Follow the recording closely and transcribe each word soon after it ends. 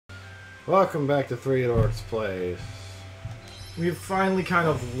Welcome back to Three Dorks Plays. We've finally kind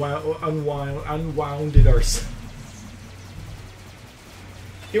of unwounded ourselves.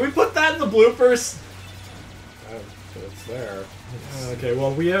 Can we put that in the bloopers? It's there. Okay,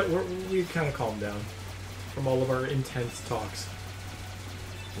 well, we kind of calmed down from all of our intense talks.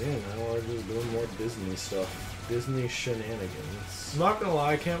 Yeah, now we're just doing more Disney stuff. Disney shenanigans. I'm not gonna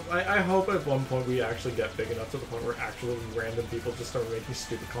lie, I hope at one point we actually get big enough to the point where actual random people just start making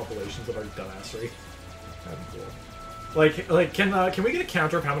stupid compilations of our dumbassery. That'd be cool. Like, can we get a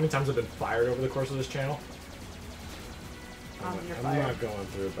counter of how many times I've been fired over the course of this channel? I'm not going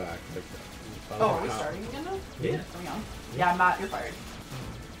through back like that. Oh, are we starting again now? Yeah. Are we on? Yeah, Matt, you're fired.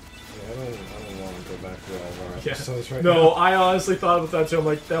 Yeah, I don't want to go back through all of our Yeah. episodes right No, now. I honestly thought about that too. I'm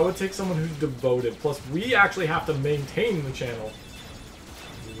like, that would take someone who's devoted. Plus, we actually have to maintain the channel.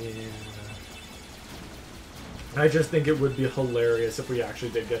 Yeah. I just think it would be hilarious if we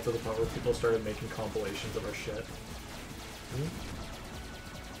actually did get to the point where people started making compilations of our shit.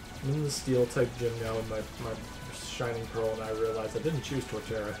 I'm in the steel type gym now with my shining pearl, and I realized I didn't choose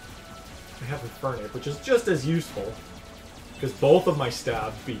Torterra. I have Infernape, which is just as useful, because both of my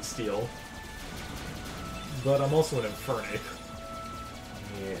stabs beat steel. But I'm also an Infernape.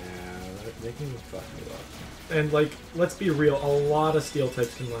 Yeah, they can fuck me up. And, like, let's be real, a lot of steel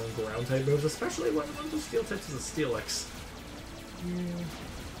types can learn ground type moves, especially when one of those steel types is a Steelix. Yeah.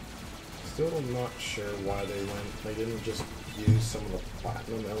 Still not sure why they didn't just use some of the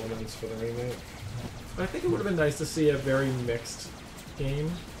platinum elements for the remake. I think it would have been nice to see a very mixed game,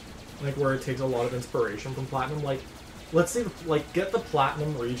 like where it takes a lot of inspiration from platinum. Like, let's see, like, get the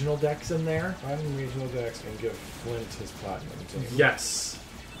platinum regional decks in there. Platinum regional decks and give Flint his platinum team. Yes.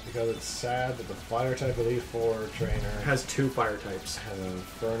 Because it's sad that the fire type Elite Four trainer Has two fire types. has an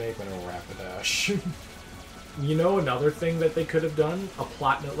Infernape and a Rapidash. You know, another thing that they could have done, a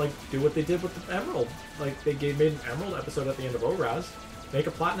platinum, like, do what they did with the Emerald. Like, they made an Emerald episode at the end of ORAS. Make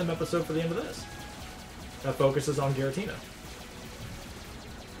a platinum episode for the end of this. That focuses on Giratina.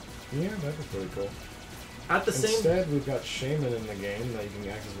 Yeah, that'd be pretty cool. At the same Instead, we've got Shaman in the game that you can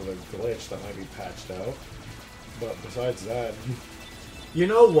access with a glitch that might be patched out. But besides that, You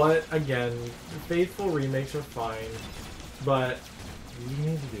know what? Again, faithful remakes are fine, but you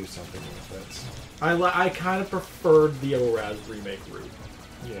need to do something with it. I kind of preferred the ORAS remake route.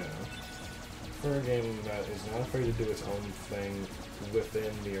 Yeah. For a game that is not afraid to do its own thing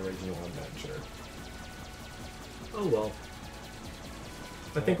within the original adventure. Oh well.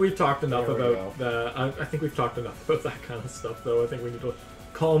 I think we've talked enough There we about that. I think we've talked enough about that kind of stuff, though. I think we need to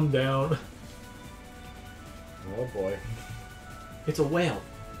calm down. Oh boy. It's a whale.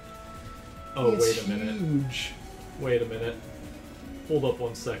 Oh, It's wait a minute. Huge. Wait a minute. Hold up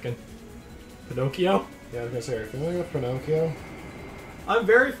one second. Pinocchio? Yeah, I was gonna say, are you familiar with Pinocchio? I'm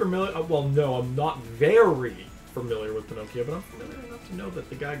very familiar. Well, no, I'm not very familiar with Pinocchio, but I'm familiar enough to know that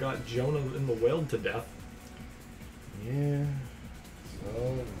the guy got Jonah in the whale to death. Yeah.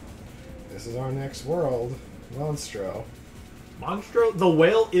 So, this is our next world. Monstro. Monstro? The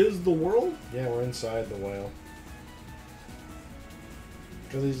whale is the world? Yeah, we're inside the whale.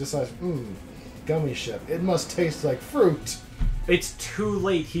 Because he decides, gummy ship. It must taste like fruit. It's too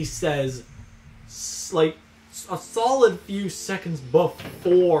late, he says, like, a solid few seconds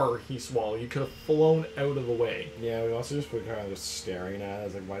before he swallowed. You could have flown out of the way. Yeah, we also just were kind of just staring at it. I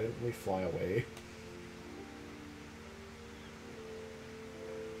was like, why didn't we fly away?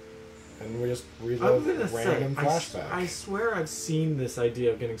 And we just relive random flashbacks. I swear I've seen this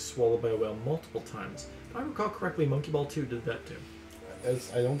idea of getting swallowed by a whale multiple times. If I recall correctly, Monkey Ball 2 did that too.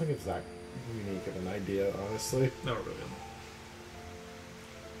 I don't think it's that unique of an idea, honestly. No, it really isn't.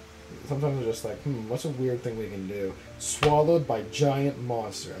 Sometimes it's just like, what's a weird thing we can do? Swallowed by giant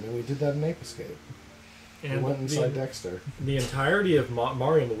monster. I mean, we did that in Ape Escape. And we went inside Dexter. The entirety of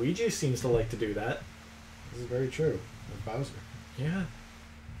Mario and Luigi seems to like to do that. This is very true. With Bowser. Yeah.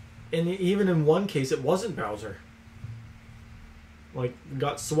 And even in one case, it wasn't Bowser. Like,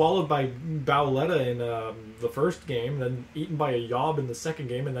 got swallowed by Bowletta in the first game, then eaten by a Yob in the second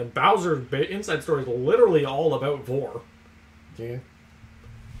game, and then Bowser's inside story is literally all about Vor. Yeah.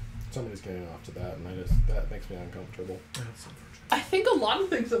 Somebody's getting off to that, and that makes me uncomfortable. That's unfortunate. I think a lot of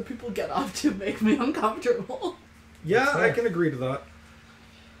things that people get off to make me uncomfortable. Yeah, I can agree to that.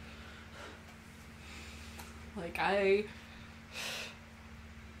 Like, I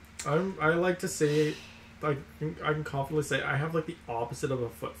like to say, I can confidently say, I have like the opposite of a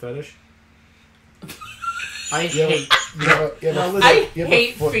foot fetish. I hate. I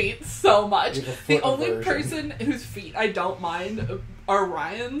hate feet so much. You have a foot The only aversion. person whose feet I don't mind are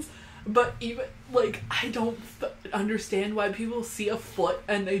Ryan's. But even, like, I don't understand why people see a foot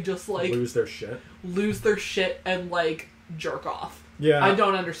and they just, like... Lose their shit. And, like, jerk off. Yeah. I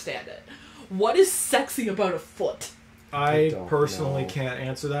don't understand it. What is sexy about a foot? I personally can't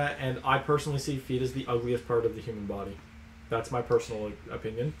answer that, and I personally see feet as the ugliest part of the human body. That's my personal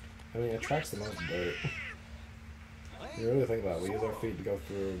opinion. I mean, it attracts the most dirt. You really think about it, we use our feet to go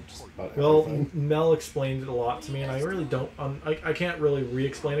through just about everything. Mel explained it a lot to me, and I really don't... I can't really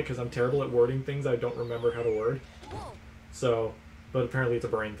re-explain it because I'm terrible at wording things I don't remember how to word. So, but apparently it's a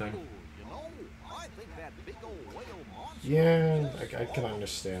brain thing. Yeah, I can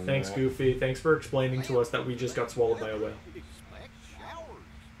understand Thanks, that. Goofy. Thanks for explaining to us that we just got swallowed by a whale.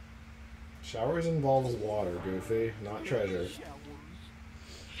 Showers involves water, Goofy, not treasure.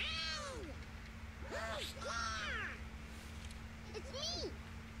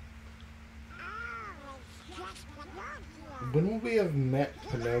 When we have met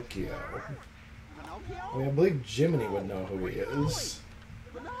Pinocchio, I mean, I believe Jiminy would know who he is.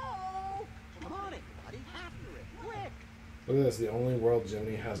 Look at this, the only world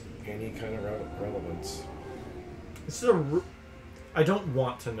Jiminy has any kind of relevance. This is I don't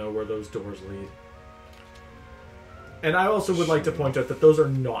want to know where those doors lead. And I also would like to point out that those are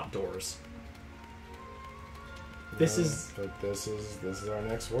not doors. This is our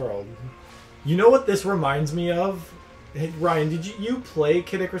next world. You know what this reminds me of? Hey, Ryan, did you play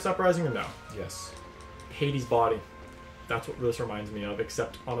Kid Icarus Uprising or no? Yes. Hades' body. That's what this reminds me of,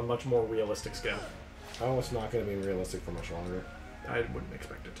 except on a much more realistic scale. Oh, it's not going to be realistic for much longer. I wouldn't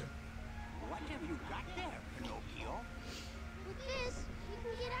expect it to. What have you got there, Pinocchio? With this, you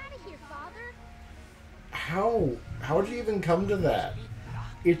can get out of here, Father. How'd you even come to that?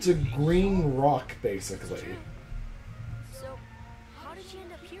 It's a green rock, basically. So, how did you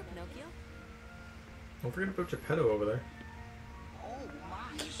end up here, Pinocchio? Don't forget about Geppetto over there.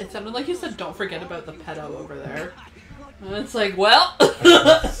 It sounded like you said, don't forget about the pedo over there. And it's like, well...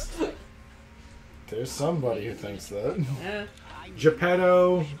 There's somebody who thinks that. Yeah.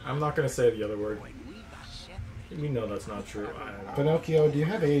 Geppetto. I'm not going to say the other word. We know that's not true. Pinocchio, do you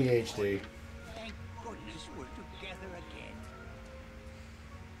have ADHD? Thank goodness we're together again.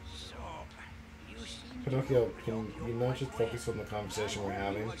 So, you seem Pinocchio, can you not just focus on the conversation we're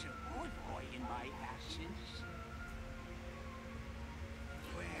having? was a good boy in my absence.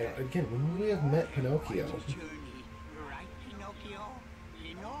 Again, when we have met Pinocchio... Journey, right, Pinocchio?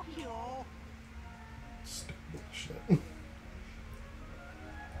 Pinocchio? Shit.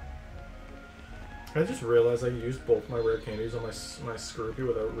 I just realized I used both my rare candies on my Scroopy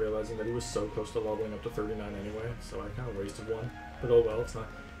without realizing that he was so close to leveling up to 39 anyway, so I kind of wasted one. But oh well, it's not...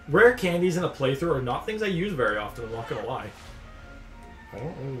 Rare candies in a playthrough are not things I use very often, I'm not gonna lie. I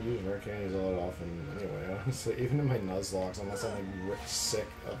don't really use rare candies all that often anyway, honestly. Even in my Nuzlocke, unless I'm like sick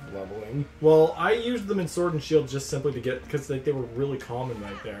of leveling. Well, I used them in Sword and Shield just simply to get... because they were really common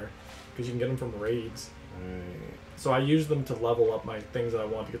right there. Because you can get them from raids. Right. So I used them to level up my things that I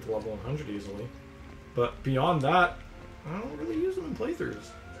want to get to level 100 easily. But beyond that, I don't really use them in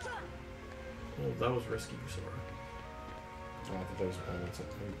playthroughs. Well, that was risky, Sora. Oh, I thought that was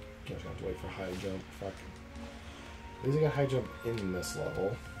something. I guess I have to wait for high jump. Fuck. At least I got high jump in this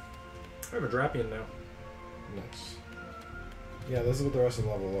level. I have a Drapion now. Nice. Yeah, this is what the rest of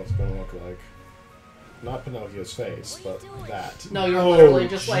the level is going to look like. Not Pinocchio's face, but that. No, you're literally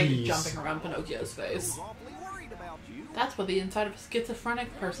just, jeez. like, jumping around Pinocchio's face. That's what the inside of a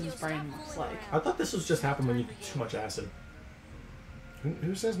schizophrenic person's brain looks like. I thought this was just happened when you eat too much acid.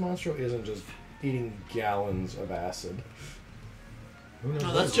 Who says Monstro isn't just eating gallons of acid? Who knows No,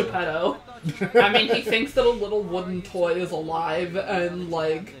 what that's it is. Geppetto. I mean, he thinks that a little wooden toy is alive and,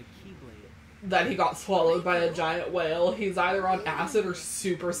 like, that he got swallowed by a giant whale. He's either on acid or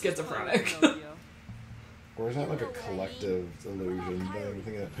super schizophrenic. Or is that like a collective illusion? You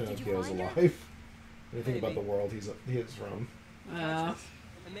think that Pinocchio is alive? When you think about the world he is from. Yeah.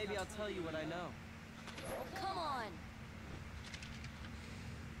 And maybe I'll tell you what I know. Come on.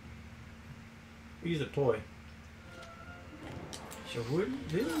 He's a toy. A wooden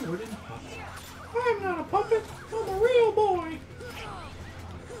puppet. I'm not a puppet. I'm a real boy.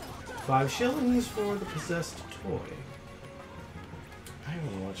 5 shillings for the possessed toy. I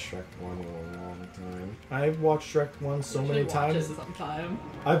haven't watched Shrek 1 in a long time. I've watched Shrek 1 so many Watch times. it sometime.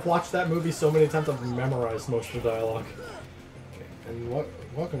 I've watched that movie so many times I've memorized most of the dialogue. Okay, and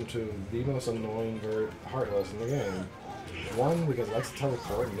welcome to the most annoying Heartless in the game. 1, because it likes to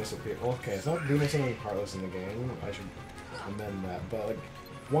teleport and disappear. Well, okay, it's not the most annoying Heartless in the game. I should amend that. But, like,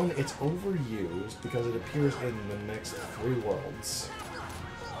 1, it's overused because it appears in the next 3 worlds.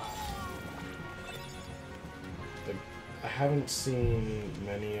 I haven't seen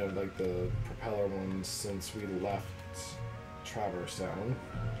many of like the propeller ones since we left Traverse Town.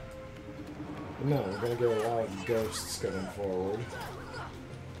 No, we're gonna get a lot of ghosts going forward.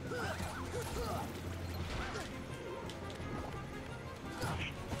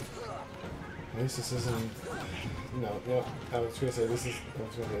 At least this isn't. No, I was gonna say this is.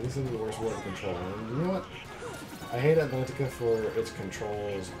 This is the worst world to control. And you know what? I hate Atlantica for its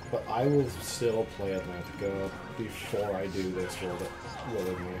controls, but I will still play Atlantica before I do this world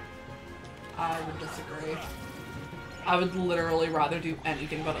willingly. I would disagree. I would literally rather do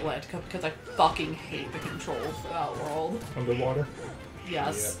anything but Atlantica because I fucking hate the controls for that world. Underwater.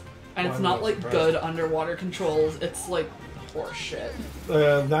 Yes. Yep. And Well, it's I'm not not like surprised. good underwater controls, it's like horse shit.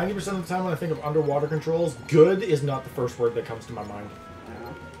 90% of the time when I think of underwater controls, good is not the first word that comes to my mind.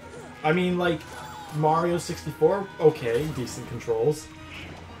 I mean, like, Mario 64, okay, decent controls.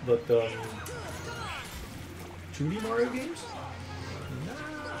 But, 2D Mario games?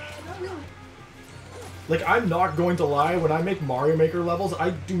 Not really. Like, I'm not going to lie, when I make Mario Maker levels, I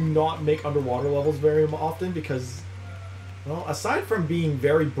do not make underwater levels very often because, well, aside from being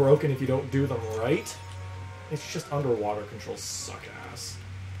very broken if you don't do them right, it's just underwater controls suck ass.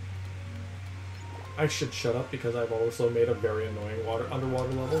 I should shut up because I've also made a very annoying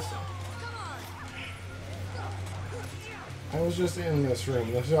underwater level, so. I was just in this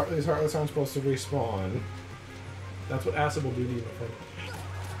room. These heartless aren't supposed to respawn. That's what acid will do to you, my friend.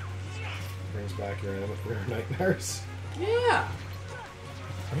 Brings back your nightmares. Yeah.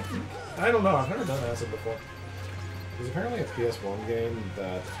 I don't know, I've never done acid before. There's apparently a PS1 game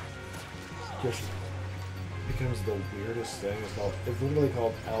that just becomes the weirdest thing. It's literally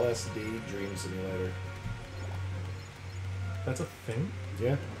called LSD Dream Simulator. That's a thing?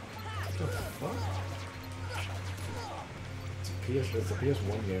 Yeah. What the fuck? It's a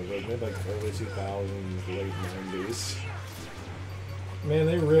PS1 game, but it made like early 2000s, late 90s. Man,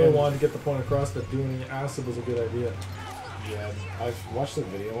 they really wanted to get the point across that doing acid was a good idea. Yeah, I've watched the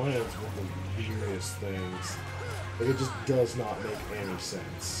video on it. It's one of the weirdest things. Like, it just does not make any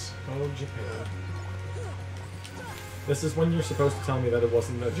sense. Oh, Japan. This is when you're supposed to tell me that it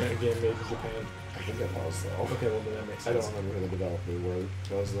wasn't a game made in Japan. I think it was, though. Okay, well then that makes I sense. don't remember who the developer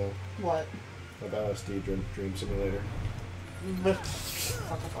was, though. What? Of LSD Dream Simulator.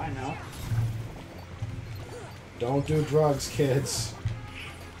 Fuck if I know. Don't do drugs, kids.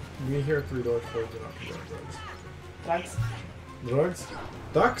 We here at 3 Dorks do not condone drugs. That's Drugs?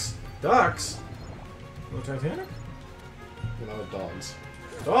 Ducks? Ducks? No Titanic? Dogs.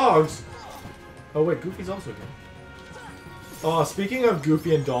 Dogs? Oh wait, Goofy's also here. Oh, speaking of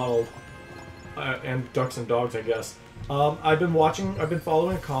Goofy and Donald, and Ducks and Dogs, I guess. I've been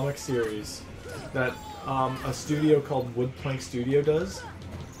following a comic series that a studio called Woodplank Studio does.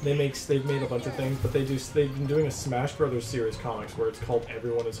 They've made a bunch of things, but they've been doing a Smash Brothers series comics where it's called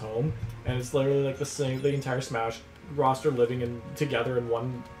Everyone Is Home, and it's literally like the entire Smash roster living together in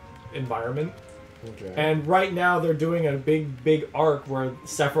one environment. Okay. And right now they're doing a big arc where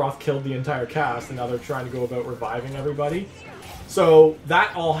Sephiroth killed the entire cast, and now they're trying to go about reviving everybody. So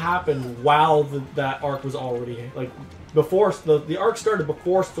that all happened while that arc was already like before the arc started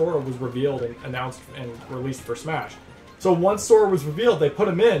before Sora was revealed and announced and released for Smash. So once Sora was revealed, they put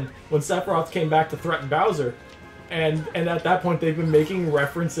him in when Sephiroth came back to threaten Bowser, and at that point they've been making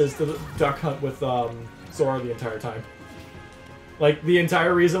references to the Duck Hunt with Sora the entire time. Like the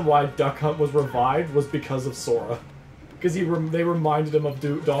entire reason why Duck Hunt was revived was because of Sora, because they reminded him of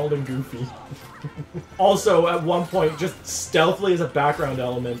Donald and Goofy. Also, at one point, just stealthily as a background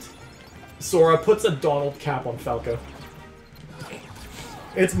element, Sora puts a Donald cap on Falco.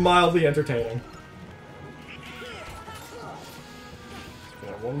 It's mildly entertaining.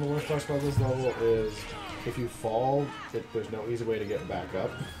 Yeah, one of the worst parts about this level is if you fall, there's no easy way to get back up.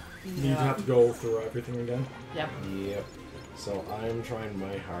 You have to go through everything again. Yep. Yep. So I'm trying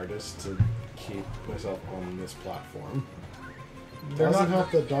my hardest to keep myself on this platform. It They're doesn't not-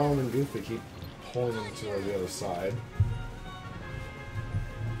 help that Donald and Goofy keep pulling them to the other side.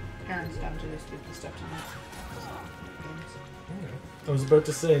 Aaron's down to this spooky stuff tonight. I was about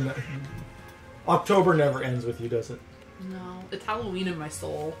to say that October never ends with you, does it? No, it's Halloween in my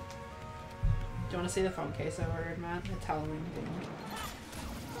soul. Do you want to see the phone case I ordered, Matt? It's Halloween themed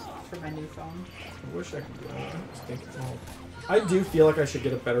for my new phone. I wish I could do that. I was thinking, oh. I do feel like I should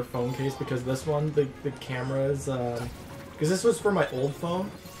get a better phone case because this one, the camera is, because this was for my old phone.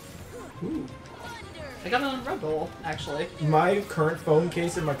 Ooh. I got it on Red Bull, actually. My current phone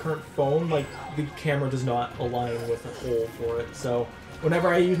case and my current phone, like, the camera does not align with a hole for it. So whenever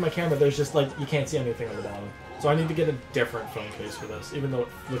I use my camera, there's just, like, you can't see anything on the bottom. So I need to get a different phone case for this. Even though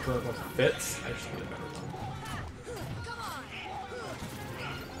the current one fits, I just need a better one.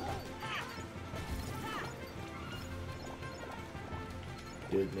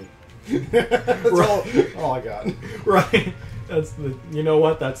 did me. That's all I got. Right. That's the. You know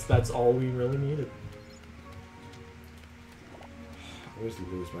what? That's all we really needed. I always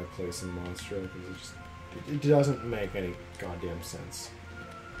lose my place in Monstro because it doesn't make any goddamn sense.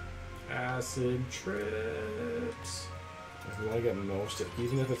 Acid trips. If you want to get most,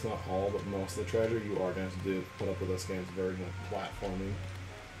 even if it's not all, but most of the treasure, you are going to have to put up with this game's version of platforming.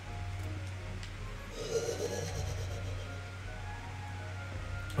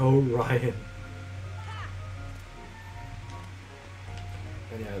 Oh, Ryan.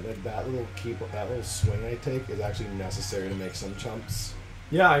 And yeah, that little swing I take is actually necessary to make some jumps.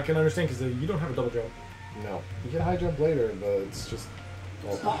 Yeah, I can understand because you don't have a double jump. No, you get high jump later, but it's just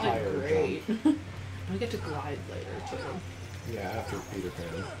a It's not like higher great. jump. We get to glide later too. Yeah, after Peter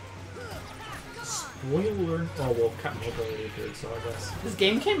Pan. Spoiler. Oh well, Captain Hook already appeared, so I guess. This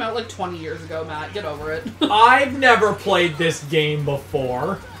game came out like 20 years ago, Matt. Get over it. I've never played this game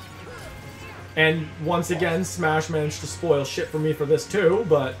before. And once again, Smash managed to spoil shit for me for this too,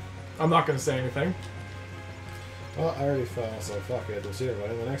 but I'm not going to say anything. Well, I already fell, so fuck it. We'll see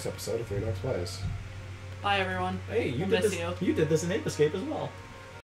everybody in the next episode of Three Dorks Plays. Bye, everyone. Hey, you We'll did miss this. you. You did this in Ape Escape as well.